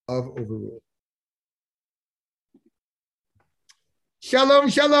overruled. Shalom,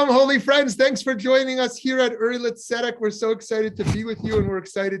 shalom, holy friends. Thanks for joining us here at Erlit Tzedek. We're so excited to be with you, and we're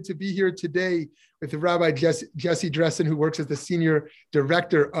excited to be here today with Rabbi Jessy Dressin, who works as the Senior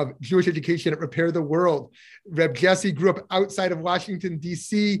Director of Jewish Education at Repair the World. Reb Jessy grew up outside of Washington,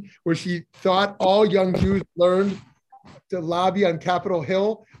 D.C., where she thought all young Jews learned to lobby on Capitol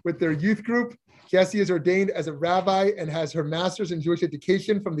Hill with their youth group. Jessy is ordained as a rabbi and has her master's in Jewish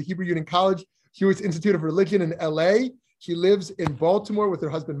education from the Hebrew Union College Jewish Institute of Religion in L.A. She lives in Baltimore with her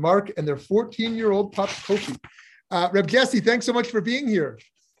husband, Mark, and their 14-year-old pup, Kofi. Reb Jessy, thanks so much for being here.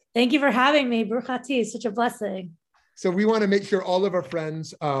 Thank you for having me. Baruch Ati, such a blessing. So we want to make sure all of our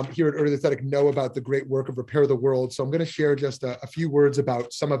friends here at Erlit Tzedek know about the great work of Repair the World. So I'm going to share just a few words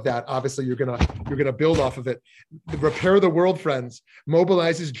about some of that. Obviously, you're going to build off of it. The Repair the World, friends,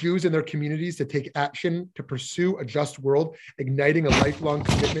 mobilizes Jews and their communities to take action to pursue a just world, igniting a lifelong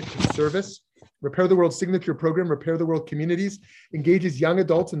commitment to service. Repair the World signature program, Repair the World Communities, engages young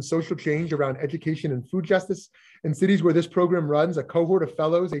adults in social change around education and food justice. In cities where this program runs, a cohort of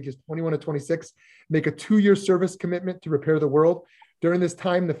fellows ages 21 to 26 make a 2-year service commitment to Repair the World. During this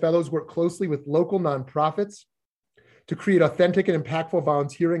time, the fellows work closely with local nonprofits to create authentic and impactful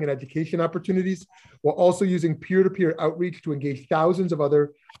volunteering and education opportunities, while also using peer-to-peer outreach to engage thousands of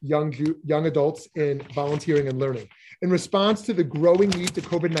other young adults in volunteering and learning. In response to the growing need to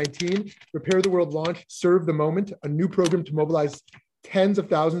COVID-19, Repair the World launched Serve the Moment, a new program to mobilize tens of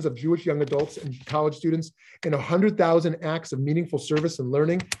thousands of Jewish young adults and college students in 100,000 acts of meaningful service and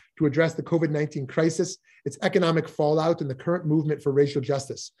learning to address the COVID-19 crisis, its economic fallout, and the current movement for racial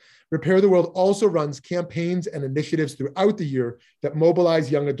justice. Repair the World also runs campaigns and initiatives throughout the year that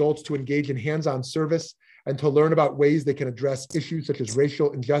mobilize young adults to engage in hands-on service and to learn about ways they can address issues such as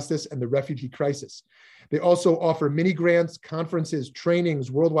racial injustice and the refugee crisis. They also offer mini grants, conferences,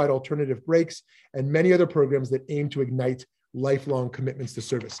 trainings, worldwide alternative breaks, and many other programs that aim to ignite lifelong commitments to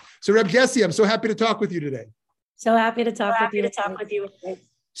service. So Reb Jessy, I'm so happy to talk with you today. So happy to talk with you.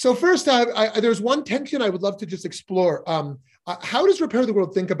 So first, there's one tension I would love to just explore. How does Repair the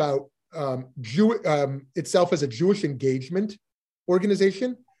World think about itself as a Jewish engagement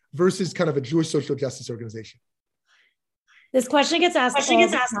organization versus kind of a Jewish social justice organization? This question gets asked all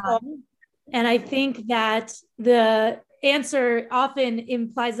the time. And I think that the answer often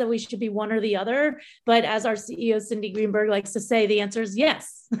implies that we should be one or the other. But as our CEO, Cindy Greenberg, likes to say, the answer is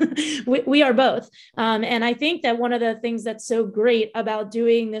yes. we are both. And I think that one of the things that's so great about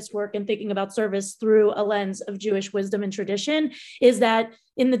doing this work and thinking about service through a lens of Jewish wisdom and tradition is that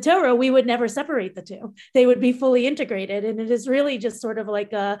in the Torah, we would never separate the two. They would be fully integrated. And it is really just sort of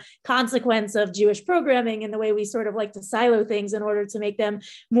like a consequence of Jewish programming and the way we sort of like to silo things in order to make them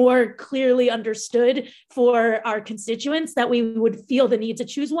more clearly understood for our constituents, that we would feel the need to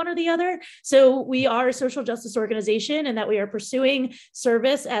choose one or the other. So we are a social justice organization, and that we are pursuing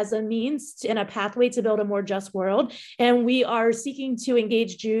service as a means and a pathway to build a more just world. And we are seeking to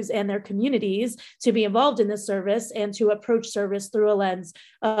engage Jews and their communities to be involved in this service and to approach service through a lens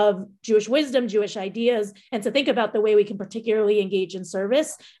of Jewish wisdom, Jewish ideas, and to think about the way we can particularly engage in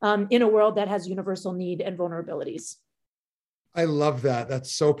service in a world that has universal need and vulnerabilities. I love that.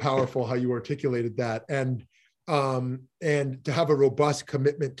 That's so powerful how you articulated that. And to have a robust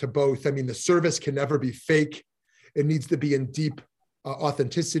commitment to both. I mean, the service can never be fake. It needs to be in deep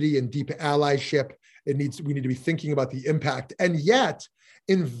authenticity and deep allyship. We need to be thinking about the impact, and yet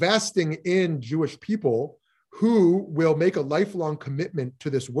investing in Jewish people who will make a lifelong commitment to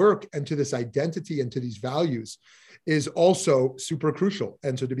this work and to this identity and to these values is also super crucial.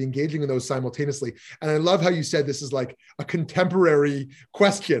 And so to be engaging in those simultaneously. And I love how you said this is like a contemporary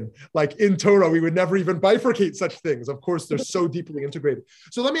question. Like in Torah, we would never even bifurcate such things. Of course, they're so deeply integrated.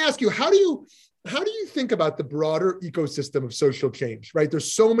 So let me ask you, how do you think about the broader ecosystem of social change, right?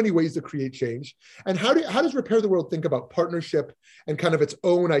 There's so many ways to create change. And how does Repair the World think about partnership and kind of its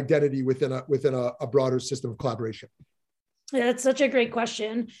own identity within a broader system of collaboration? That's such a great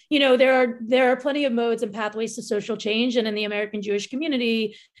question. You know, there are plenty of modes and pathways to social change, and in the American Jewish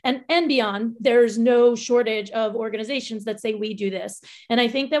community and beyond, there's no shortage of organizations that say we do this. And I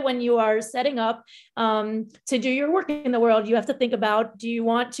think that when you are setting up to do your work in the world, you have to think about, do you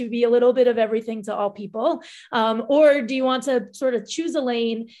want to be a little bit of everything to all people, or do you want to sort of choose a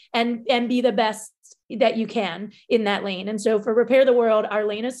lane and be the best that you can in that lane? And so for Repair the World, our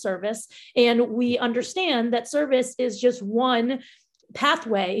lane is service. And we understand that service is just one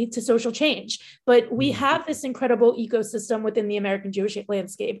pathway to social change. But we have this incredible ecosystem within the American Jewish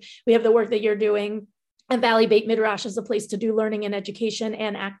landscape. We have the work that you're doing And Valley Beit Midrash is a place to do learning and education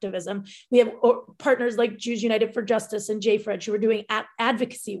and activism. We have partners like Jews United for Justice and JFRED who are doing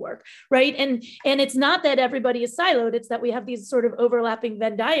advocacy work, right? And it's not that everybody is siloed, it's that we have these sort of overlapping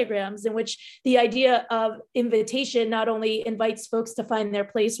Venn diagrams in which the idea of invitation not only invites folks to find their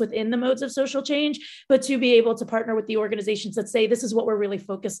place within the modes of social change, but to be able to partner with the organizations that say, this is what we're really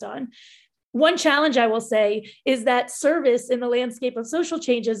focused on. One challenge I will say is that service in the landscape of social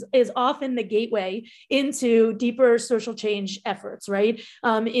changes is often the gateway into deeper social change efforts, right?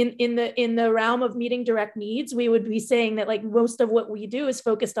 In the realm of meeting direct needs, we would be saying that like most of what we do is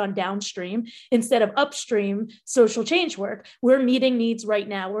focused on downstream instead of upstream social change work. We're meeting needs right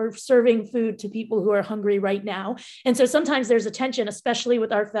now. We're serving food to people who are hungry right now. And so sometimes there's a tension, especially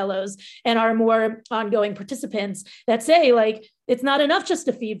with our fellows and our more ongoing participants that say like, it's not enough just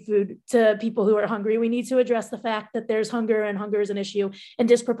to feed food to people who are hungry. We need to address the fact that there's hunger, and hunger is an issue and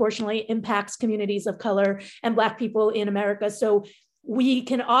disproportionately impacts communities of color and Black people in America. So we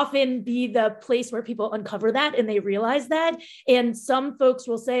can often be the place where people uncover that and they realize that. And some folks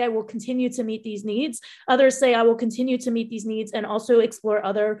will say, I will continue to meet these needs. Others say, I will continue to meet these needs and also explore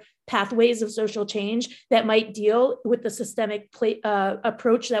other pathways of social change that might deal with the systemic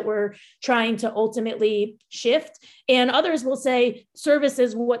approach that we're trying to ultimately shift. And others will say, service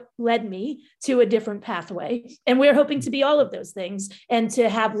is what led me to a different pathway. And we're hoping to be all of those things and to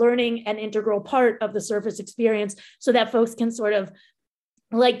have learning an integral part of the service experience so that folks can sort of,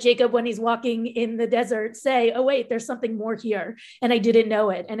 like Jacob, when he's walking in the desert, say, oh, wait, there's something more here. And I didn't know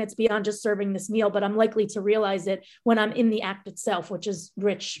it. And it's beyond just serving this meal, but I'm likely to realize it when I'm in the act itself, which is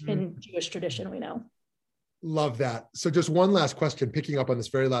rich in Jewish tradition, we know. Love that. So just one last question, picking up on this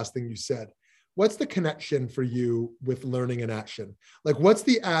very last thing you said. What's the connection for you with learning and action? Like, what's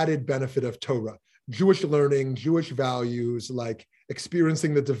the added benefit of Torah? Jewish learning, Jewish values, like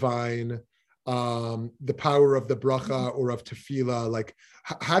experiencing the divine, the power of the bracha or of tefillah, like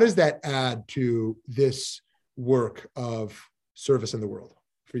how does that add to this work of service in the world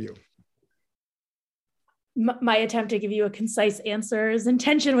for you? My attempt to give you a concise answer is in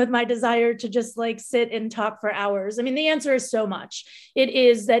tension with my desire to just like sit and talk for hours. I mean, the answer is so much. It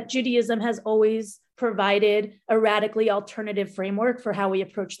is that Judaism has always provided a radically alternative framework for how we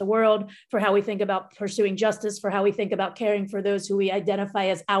approach the world, for how we think about pursuing justice, for how we think about caring for those who we identify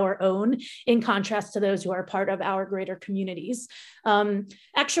as our own, in contrast to those who are part of our greater communities.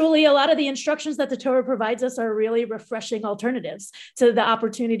 Actually, a lot of the instructions that the Torah provides us are really refreshing alternatives to the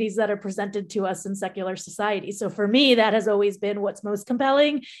opportunities that are presented to us in secular society. So for me, that has always been what's most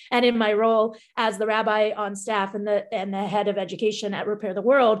compelling. And in my role as the rabbi on staff and the head of education at Repair the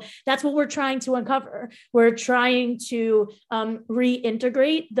World, that's what we're trying to uncover. We're trying to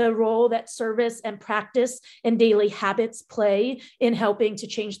reintegrate the role that service and practice and daily habits play in helping to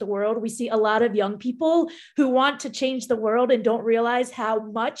change the world. We see a lot of young people who want to change the world and don't realize how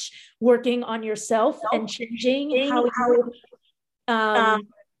much working on yourself and changing how you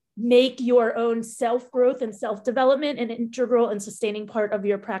make your own self-growth and self-development an integral and sustaining part of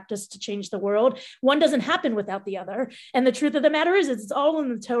your practice to change the world. One doesn't happen without the other. And the truth of the matter is it's all in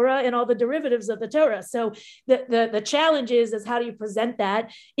the Torah and all the derivatives of the Torah. So the challenge is how do you present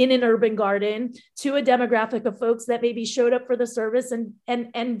that in an urban garden to a demographic of folks that maybe showed up for the service and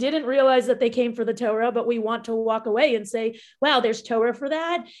didn't realize that they came for the Torah, but we want to walk away and say, wow, there's Torah for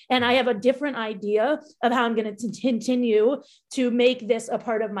that. And I have a different idea of how I'm going to continue to make this a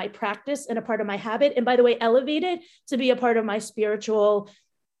part of my practice and a part of my habit. And by the way, elevate it to be a part of my spiritual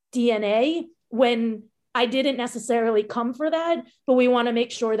DNA when I didn't necessarily come for that, but we want to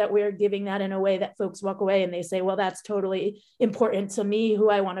make sure that we're giving that in a way that folks walk away and they say, well, that's totally important to me, who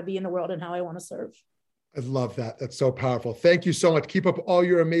I want to be in the world and how I want to serve. I love that. That's so powerful. Thank you so much. Keep up all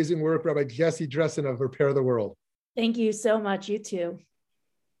your amazing work, Rabbi Jessy Dressin of Repair the World. Thank you so much. You too.